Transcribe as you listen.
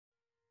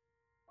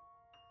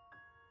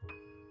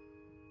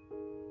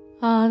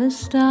Are the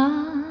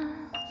stars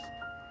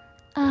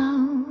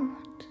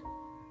out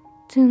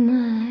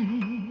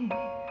tonight?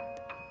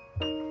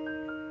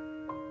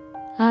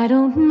 I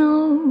don't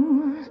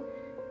know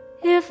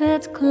if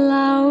it's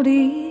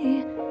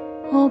cloudy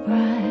or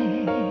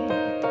bright,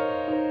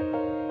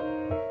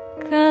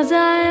 'cause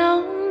I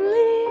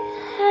only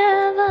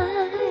have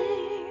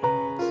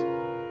eyes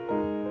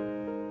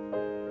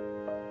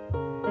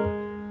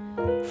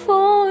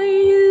for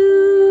you,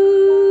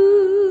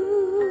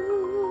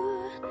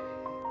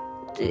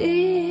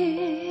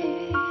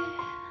 dear.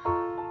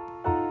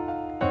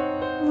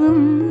 The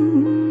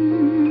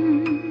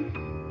moon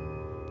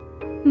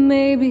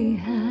may be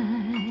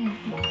high,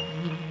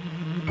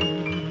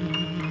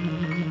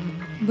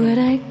 but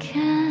I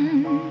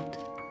can't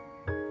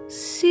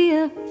see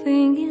a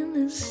thing in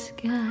the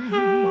sky,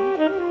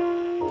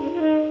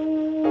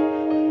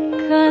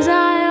 'cause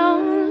I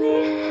only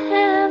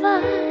have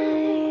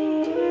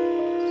eyes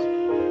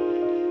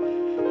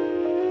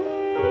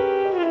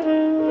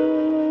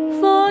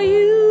for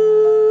you.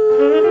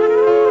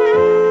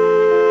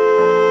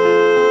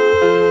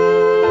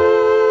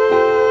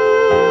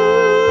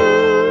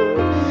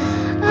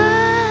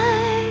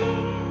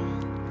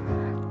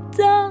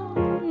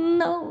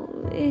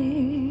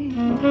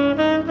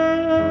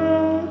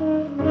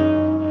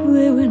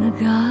 We're in a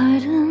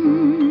garden,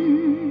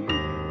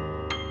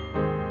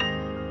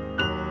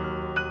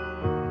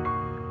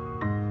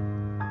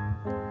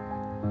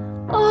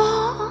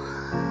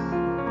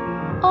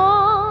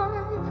 all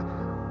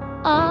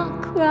are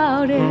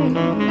crowded.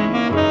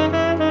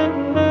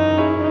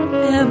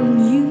 Haven't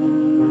you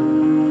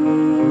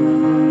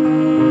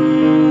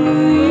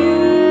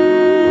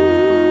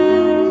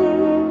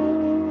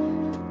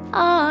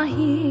are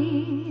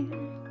here.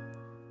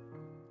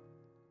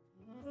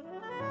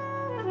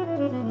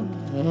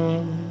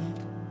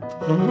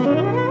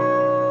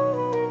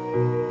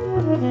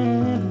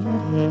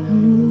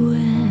 And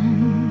when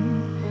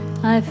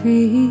I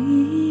feel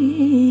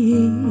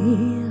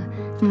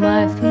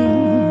my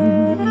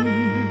fingers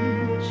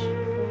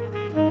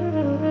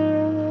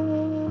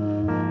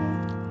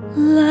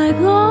like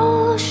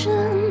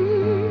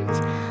oceans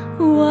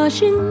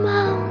washing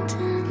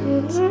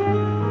mountains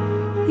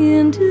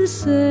into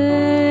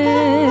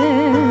sand,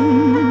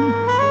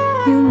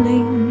 you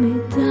lay me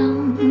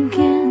down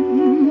again,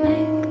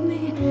 make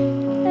me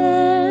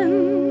end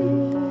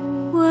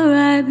where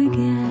I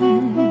began.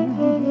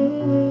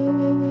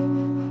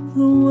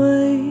 The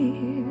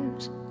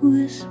waves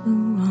whisper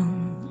on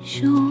the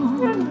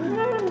shore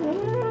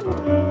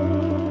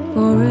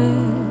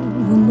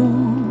forevermore.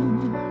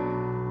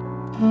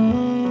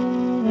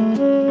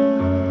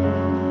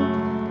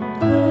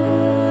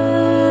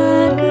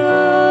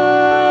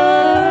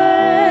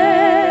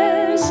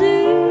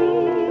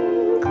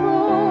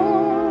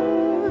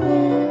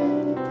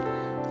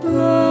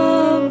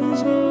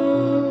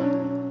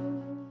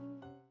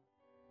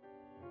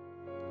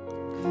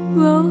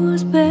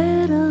 Rose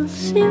petals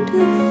seem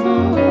to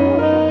fall.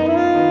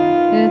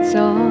 It's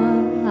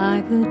all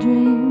like a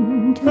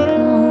dream to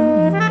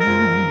call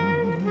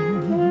mine.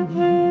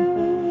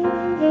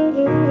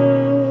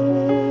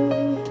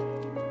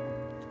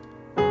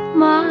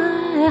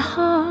 My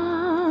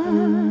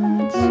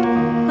heart's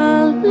a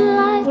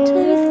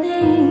lighter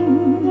thing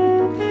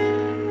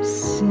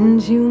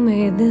since you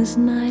made this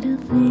night a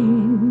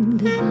thing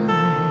divine.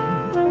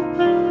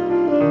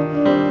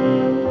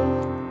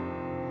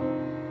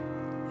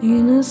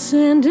 In a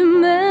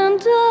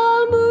sentimental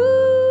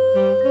mood,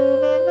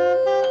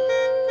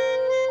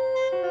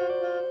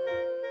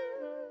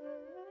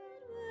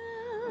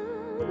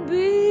 will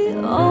be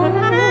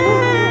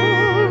only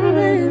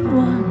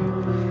one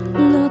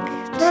look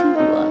to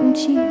want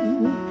you,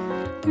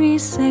 3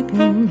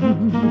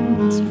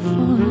 seconds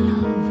for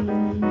love,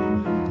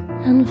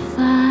 and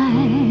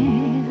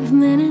 5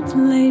 minutes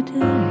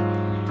later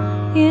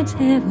it's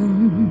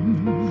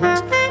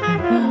heaven's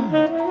above.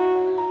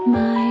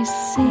 My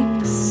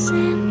sixth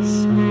sense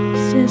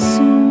says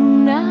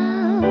soon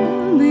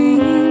I'll be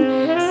in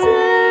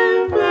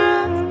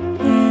 7th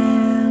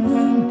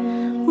heaven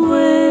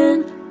when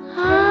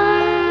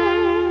I'm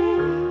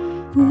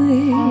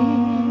with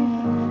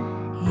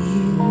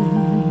you.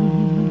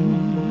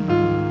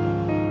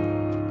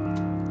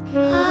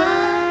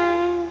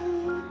 I'm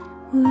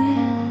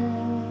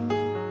with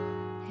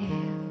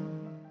you.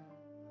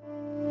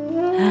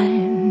 I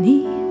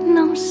need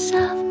no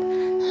soft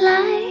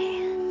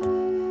light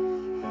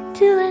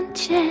to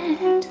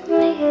enchant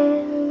me.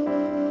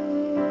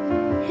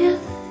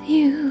 If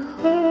you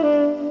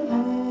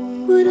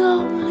would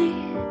only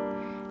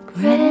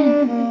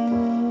grant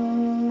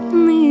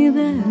me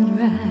that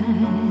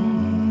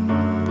right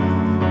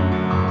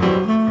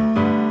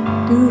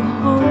to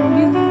hold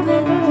you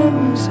ever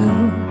so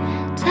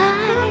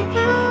tight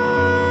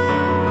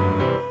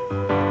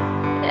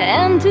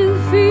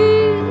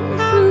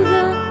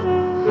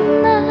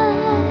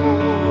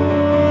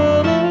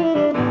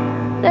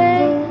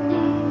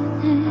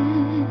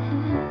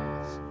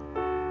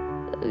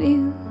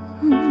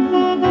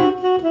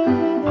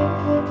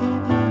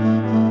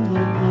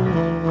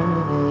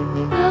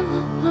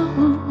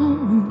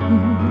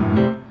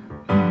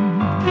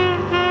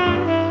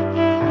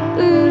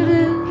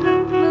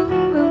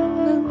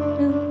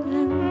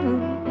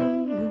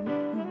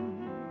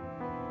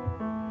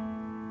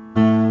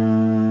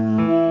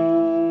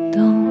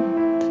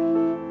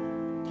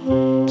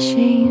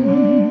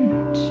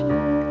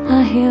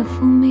there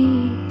for me.